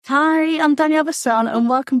Hi, I'm Danielle Vasson, and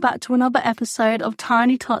welcome back to another episode of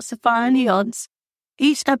Tiny Tots Defying the Odds.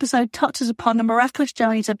 Each episode touches upon the miraculous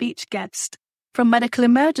journeys of each guest, from medical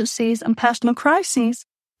emergencies and personal crises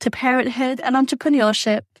to parenthood and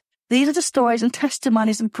entrepreneurship. These are the stories and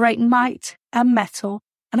testimonies of great might and mettle,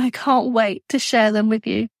 and I can't wait to share them with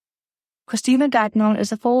you. Christina Gagnon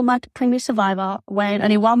is a former Preemie survivor, weighing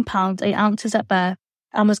only 1 pound 8 ounces at birth,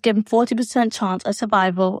 and was given 40% chance of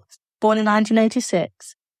survival, born in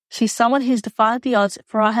 1986. She's someone who's defied the odds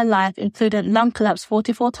throughout her life, including lung collapse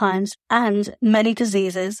 44 times and many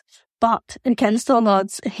diseases. But against all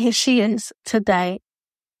odds, here she is today.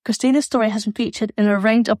 Christina's story has been featured in a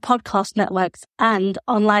range of podcast networks and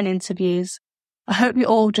online interviews. I hope you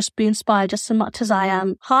all just be inspired just as much as I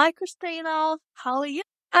am. Hi, Christina. How are you?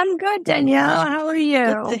 I'm good, Danielle. How are you?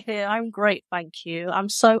 Good to hear. I'm great, thank you. I'm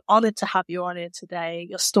so honored to have you on here today.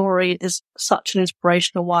 Your story is such an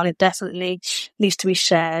inspirational one. It definitely needs to be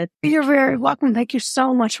shared. You're very welcome. Thank you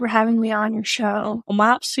so much for having me on your show. Well,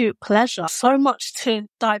 my absolute pleasure. So much to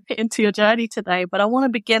dive into your journey today, but I want to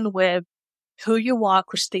begin with who you are,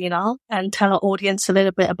 Christina, and tell our audience a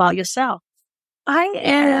little bit about yourself. I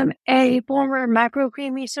am a former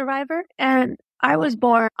Preemie survivor, and I was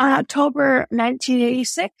born on October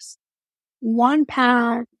 1986, 1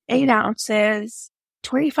 pound, 8 ounces,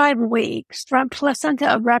 25 weeks from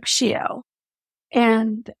placenta abruptio.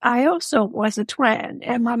 And I also was a twin,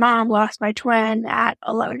 and my mom lost my twin at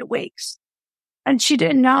 11 weeks. And she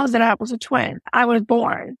didn't know that I was a twin. I was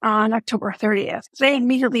born on October 30th. They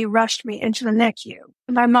immediately rushed me into the NICU.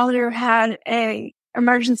 My mother had a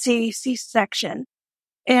emergency C-section.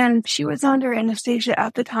 And she was under anesthesia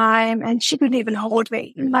at the time, and she couldn't even hold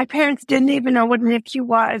me. My parents didn't even know what NICU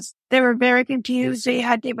was. They were very confused. They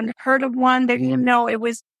hadn't even heard of one. They didn't even know it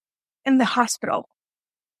was in the hospital.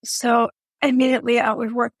 So immediately I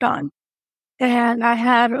was worked on. And I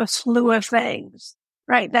had a slew of things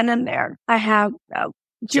right then and there. I have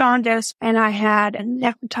jaundice, and I had a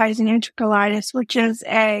necrotizing enterocolitis, which is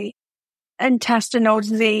a intestinal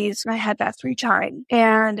disease. I had that 3 times.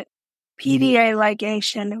 And PDA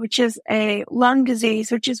ligation, which is a lung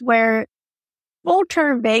disease, which is where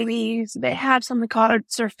full-term babies, they have something called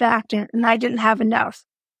surfactant, and I didn't have enough.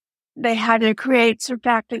 They had to create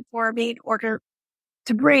surfactant for me in order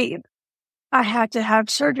to breathe. I had to have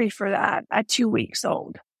surgery for that at 2 weeks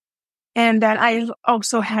old. And then I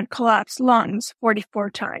also had collapsed lungs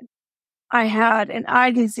 44 times. I had an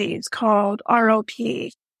eye disease called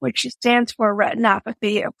ROP, which stands for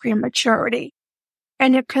retinopathy of prematurity.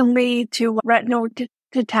 And it can lead to retinal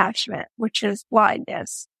detachment, which is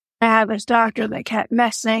blindness. I have this doctor that kept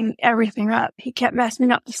messing everything up. He kept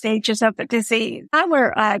messing up the stages of the disease. I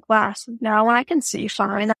wear eyeglasses now, and I can see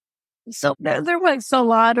fine. So there was a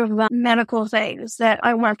lot of medical things that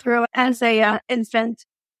I went through as a infant.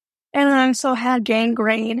 And I also had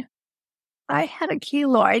gangrene. I had a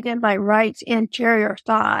keloid in my right anterior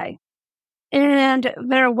thigh. And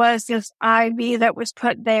there was this IV that was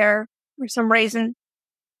put there for some reason.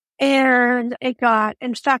 And it got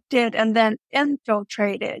infected and then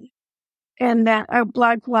infiltrated. And then a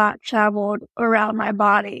blood clot traveled around my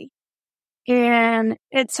body. And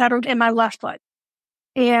it settled in my left foot.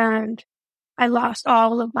 And I lost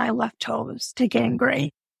all of my left toes to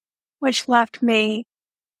gangrene, which left me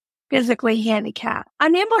physically handicapped.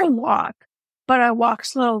 I'm able to walk, but I walk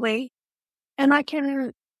slowly. And I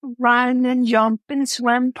can run and jump and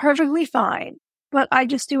swim perfectly fine. But I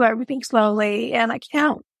just do everything slowly, and I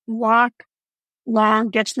can't walk long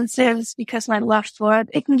distances because my left foot,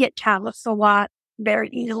 it can get calloused a lot very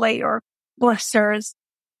easily, or blisters.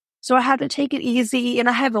 So I have to take it easy, and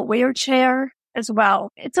I have a wheelchair as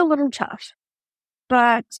well. It's a little tough,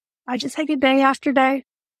 but I just take it day after day.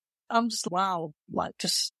 I'm just, wow, like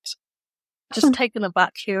just taken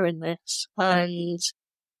aback hearing this. And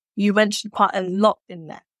you mentioned quite a lot in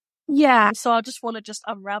there. Yeah. So I just want to just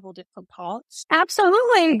unravel different parts.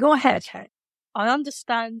 Absolutely. Go ahead. I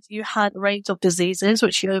understand you had a range of diseases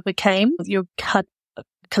which you overcame. You had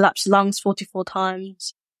collapsed lungs 44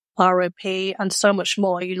 times, ROP, and so much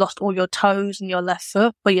more. You lost all your toes and your left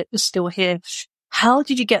foot, but yet you're still here. How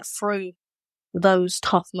did you get through those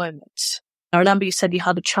tough moments? I remember you said you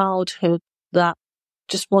had a childhood that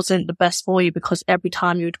just wasn't the best for you because every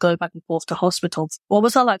time you would go back and forth to hospital. What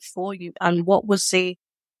was that like for you? And what was the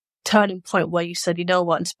turning point where you said, you know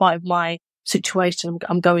what, in spite of my situation,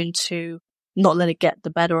 I'm going to not let it get the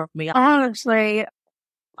better of me? Honestly,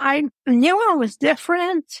 I knew I was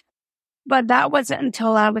different, but that wasn't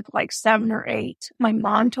until I was like 7 or 8. My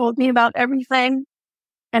mom told me about everything,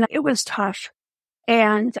 and it was tough.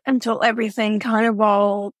 And until everything kind of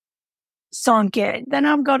all sunk in. Then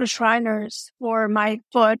I would go to Shriners for my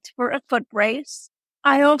foot, for a foot brace.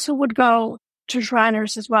 I also would go to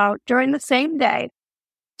Shriners as well during the same day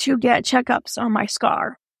to get checkups on my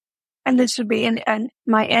scar. And this would be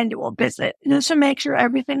my annual visit, just to make sure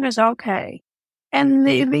everything was okay. And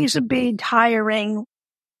these would be tiring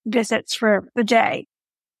visits for the day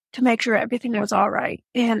to make sure everything was all right.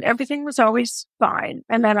 And everything was always fine.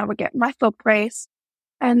 And then I would get my foot brace,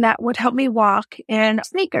 and that would help me walk in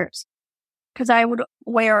sneakers, because I would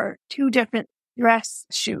wear 2 different dress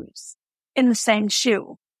shoes in the same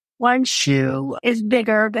shoe. One shoe is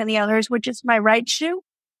bigger than the others, which is my right shoe,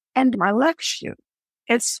 and my left shoe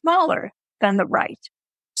is smaller than the right.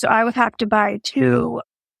 So I would have to buy 2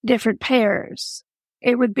 different pairs.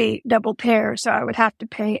 It would be double pairs, so I would have to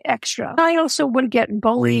pay extra. I also would get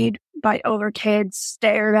bullied by older kids,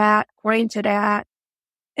 stared at, pointed at,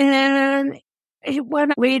 and it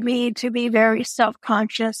would lead me to be very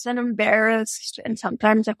self-conscious and embarrassed. And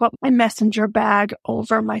sometimes I put my messenger bag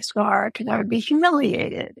over my scar because I would be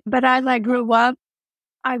humiliated. But as I grew up,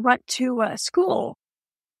 I went to school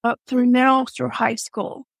up through middle through high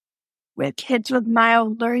school with kids with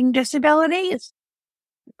mild learning disabilities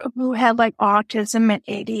who had like autism and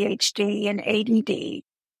ADHD and ADD.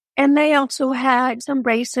 And they also had some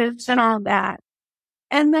braces and all that.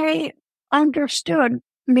 And they understood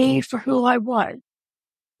me for who I was.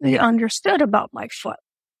 They understood about my foot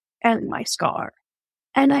and my scar.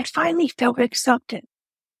 And I finally felt accepted.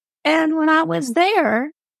 And when I was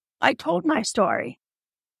there, I told my story.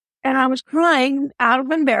 And I was crying out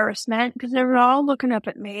of embarrassment because they were all looking up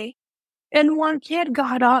at me. And one kid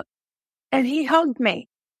got up and he hugged me.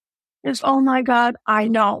 It's, oh my God, I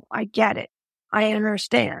know, I get it. I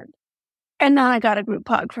understand. And then I got a group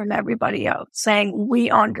hug from everybody else saying, we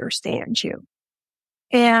understand you.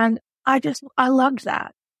 And I loved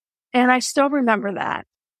that. And I still remember that.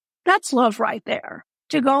 That's love right there.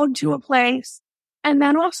 To go to a place and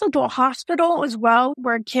then also to a hospital as well,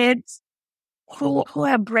 where kids who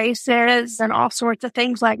have braces and all sorts of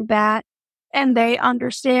things like that, and they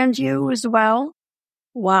understand you as well.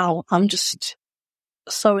 Wow, I'm just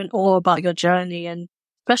so in awe about your journey, and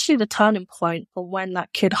especially the turning point from when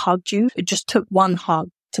that kid hugged you. It just took one hug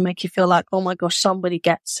to make you feel like, oh my gosh, somebody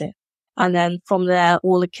gets it. And then from there,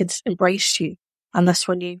 all the kids embraced you. And that's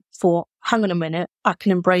when you thought, hang on a minute, I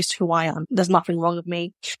can embrace who I am. There's nothing wrong with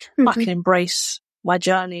me. Mm-hmm. I can embrace my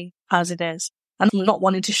journey as it is. And I'm not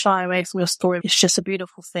wanting to shy away from your story. It's just a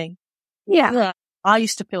beautiful thing. Yeah. I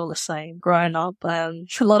used to feel the same growing up. A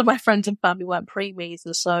lot of my friends and family weren't preemies.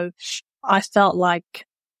 And so I felt like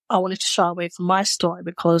I wanted to shy away from my story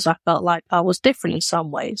because I felt like I was different in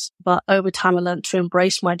some ways. But over time, I learned to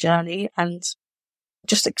embrace my journey and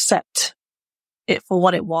just accept it for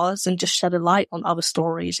what it was and just shed a light on other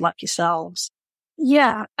stories like yourselves.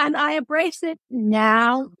 Yeah. And I embrace it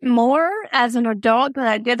now more as an adult than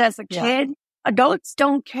I did as a kid. Adults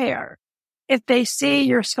don't care if they see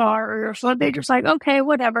your scar or your foot. They're just like, okay,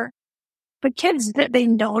 whatever. But kids, they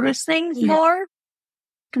notice things more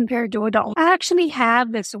compared to adults. I actually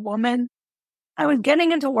have this woman. I was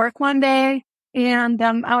getting into work one day and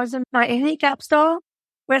I was in my handicap stall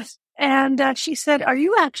and she said, are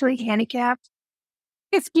you actually handicapped?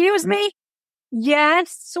 Excuse me?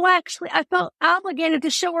 Yes. So actually, I felt obligated to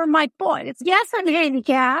show her my foot. It's, yes, I'm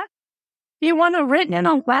handicapped. You want it written in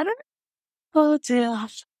a letter? Oh, dear.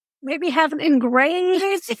 Maybe have it engraved?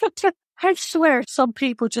 I swear, some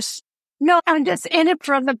people just, no, I'm just in it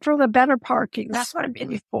for the better parking. That's what I'm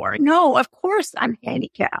in it for. No, of course I'm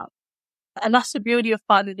handicapped. And that's the beauty of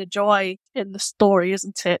finding the joy in the story,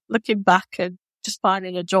 isn't it? Looking back and just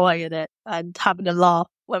finding a joy in it and having a laugh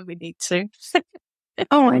when we need to.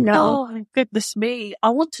 Oh, I know. Oh, goodness me. I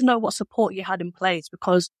want to know what support you had in place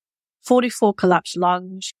because 44 collapsed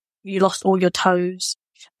lungs, you lost all your toes,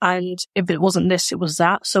 and if it wasn't this, it was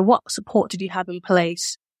that. So what support did you have in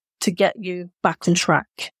place to get you back on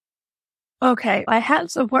track? Okay, I had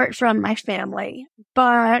support from my family,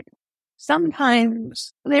 but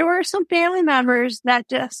sometimes there were some family members that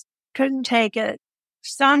just couldn't take it.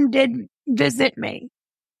 Some did visit me,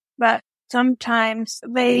 but sometimes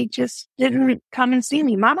they just didn't come and see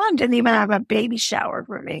me. My mom didn't even have a baby shower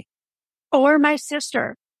for me. Or my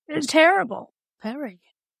sister. It was terrible. Very.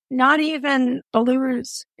 Not even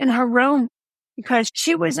balloons in her room because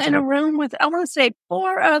she was in a room with, I want to say,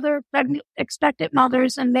 4 other expectant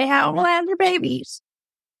mothers and they all had their babies.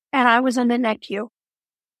 And I was in the NICU.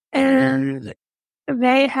 And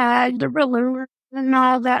they had the balloon and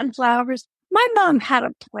all that and flowers. My mom had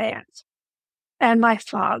a plant and my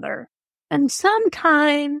father. And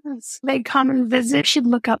sometimes they'd come and visit. She'd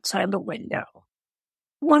look outside the window.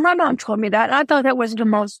 When my mom told me that, I thought that was the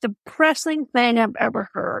most depressing thing I've ever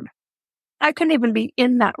heard. I couldn't even be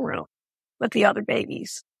in that room with the other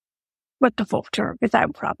babies with the full term because I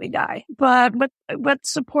would probably die. But with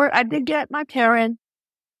support, I did get my parents.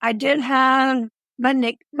 I did have my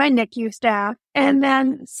NICU staff and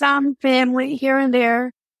then some family here and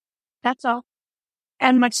there. That's all.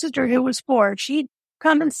 And my sister, who was 4, she'd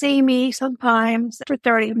come and see me sometimes for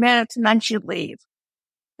 30 minutes and then she'd leave.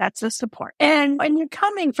 That's the support. And when you're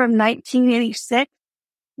coming from 1986,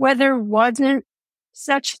 where there wasn't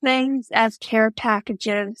such things as care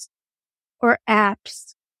packages or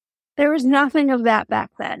apps, there was nothing of that back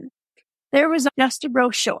then. There was just a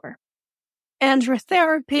brochure. And for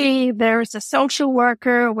therapy, there was a social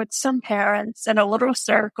worker with some parents and a little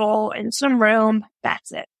circle in some room.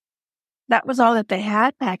 That's it. That was all that they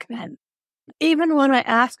had back then. Even when I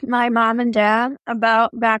asked my mom and dad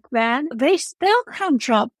about back then, they still have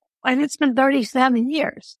trouble. And it's been 37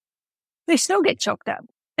 years. They still get choked up.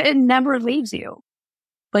 It never leaves you.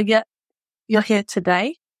 But yet, you're here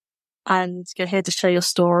today, and you're here to share your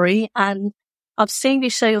story. And I've seen you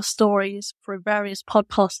share your stories through various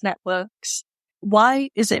podcast networks. Why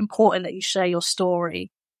is it important that you share your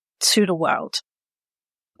story to the world?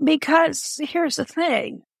 Because here's the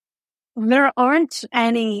thing. There aren't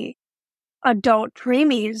any adult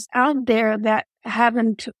preemies out there that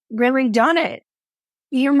haven't really done it.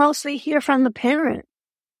 You mostly hear from the parent.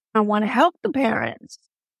 I want to help the parents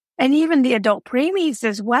and even the adult preemies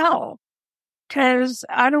as well, because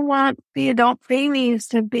I don't want the adult preemies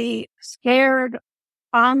to be scared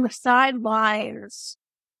on the sidelines.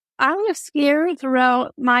 I was scared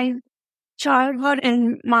throughout my childhood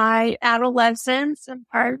and my adolescence and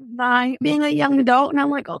part of my being a young adult. And I'm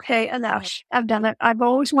like, okay, enough. I've done it. I've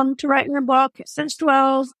always wanted to write in a book since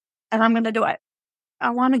 12, and I'm going to do it.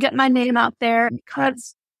 I want to get my name out there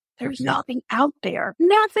because there's nothing out there.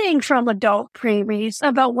 Nothing from adult preemies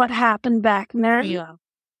about what happened back then. Yeah.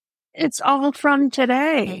 It's all from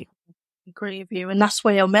today. I agree with you. And that's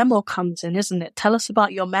where your memo comes in, isn't it? Tell us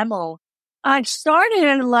about your memo. I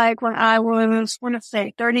started when I was,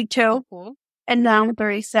 32, and now I'm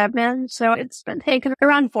 37. So it's been taking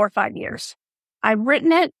around 4 or 5 years. I've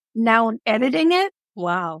written it. Now I'm editing it.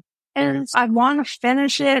 Wow. And I want to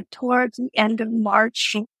finish it towards the end of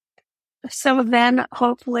March. So then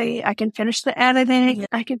hopefully I can finish the editing. Yeah.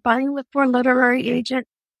 I can find with for a literary agent.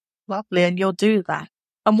 Lovely. And you'll do that.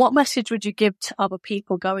 And what message would you give to other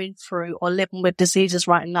people going through or living with diseases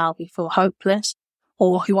right now who feel hopeless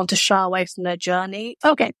or who want to shy away from their journey?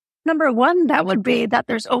 Okay. Number 1, that would be that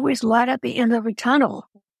there's always light at the end of a tunnel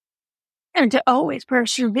and to always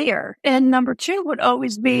persevere. And number 2 would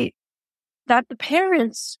always be that the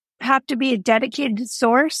parents have to be a dedicated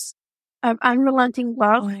source of unrelenting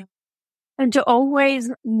love and to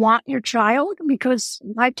always want your child, because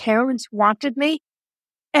my parents wanted me.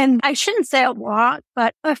 And I shouldn't say a lot,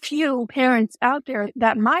 but a few parents out there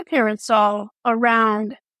that my parents saw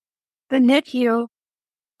around the NICU,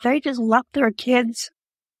 they just left their kids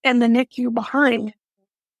in the NICU behind.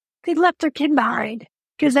 They left their kid behind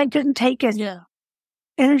because they couldn't take it. Yeah.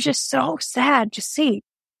 And it's just so sad to see.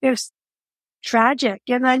 It's tragic.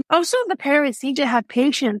 And then also the parents need to have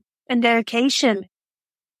patience and dedication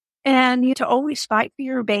and you need to always fight for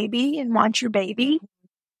your baby and want your baby.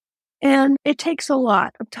 And it takes a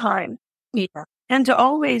lot of time. Yeah. And to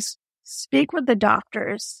always speak with the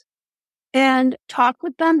doctors and talk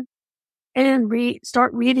with them and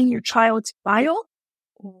start reading your child's file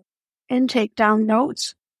and take down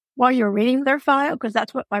notes while you're reading their file, because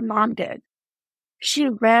that's what my mom did. She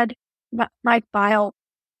read my file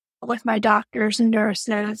with my doctors and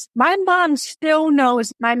nurses. My mom still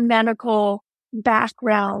knows my medical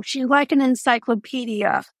background. She's like an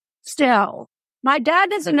encyclopedia still. My dad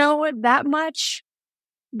doesn't know it that much,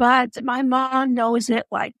 but my mom knows it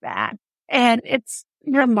like that. And it's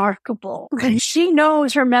remarkable. And she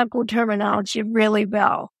knows her medical terminology really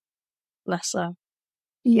well. Bless her.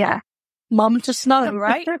 Yeah. Mom just know,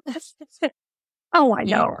 right? Oh, I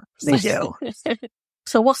know. They do.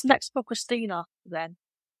 So what's next for Christina then?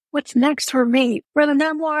 What's next for me? For the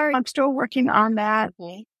memoir, I'm still working on that.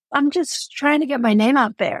 Mm-hmm. I'm just trying to get my name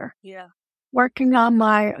out there. Yeah. Working on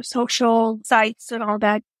my social sites and all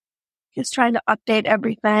that. Just trying to update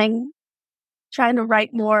everything. Trying to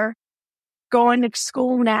write more. Going to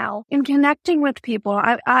school now. And connecting with people.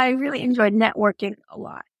 I really enjoyed networking a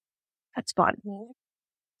lot. That's fun. Mm-hmm.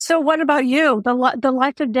 So what about you? The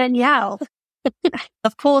life of Danielle?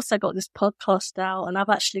 Of course, I got this podcast out, and I've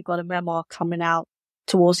actually got a memoir coming out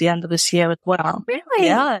towards the end of this year as well. Really?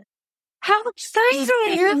 Yeah. How exciting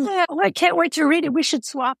to hear that. Oh, I can't wait to read it. We should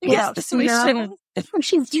swap it. Yes, we should. We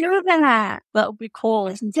should do that. That would be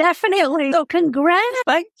cool. Definitely. So congrats.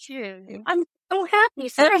 Thank you. I'm so happy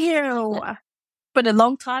for you. Been a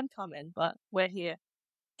long time coming, but we're here.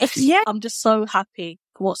 Yeah. I'm just so happy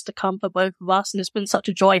for what's to come for both of us. And it's been such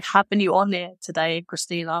a joy having you on here today,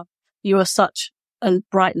 Christina. You are such a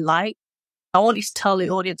bright light. I want you to tell the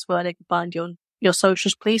audience where they can find you on your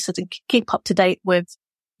socials, please, so to keep up to date with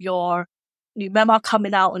your new memoir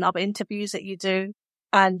coming out and other interviews that you do,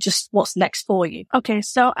 and just what's next for you. Okay,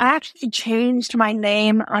 so I actually changed my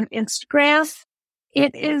name on Instagram.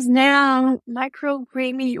 It is now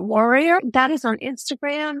Preemie Warrior. That is on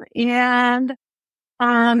Instagram. And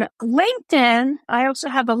on LinkedIn, I also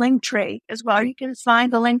have a link tree as well. You can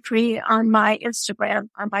find the link tree on my Instagram,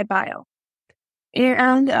 on my bio.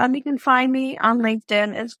 And you can find me on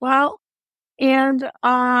LinkedIn as well. And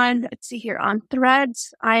on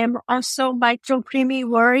Threads, I am also Preemie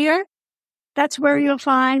Warrior. That's where you'll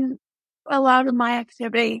find a lot of my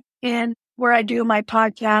activity and where I do my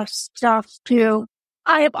podcast stuff too.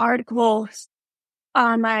 I have articles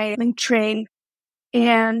on my link tree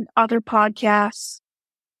and other podcasts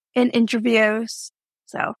and interviews.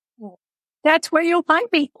 So that's where you'll find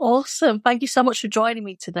me. Awesome. Thank you so much for joining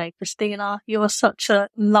me today, Christina. You are such a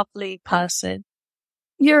lovely person.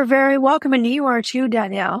 You're very welcome. And you are too,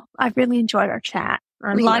 Danielle. I've really enjoyed our chat.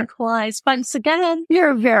 Likewise. Thanks again.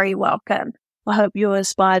 You're very welcome. I hope you were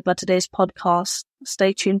inspired by today's podcast.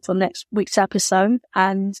 Stay tuned for next week's episode.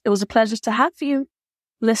 And it was a pleasure to have you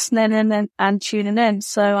listening in and tuning in.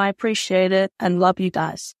 So I appreciate it and love you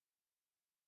guys.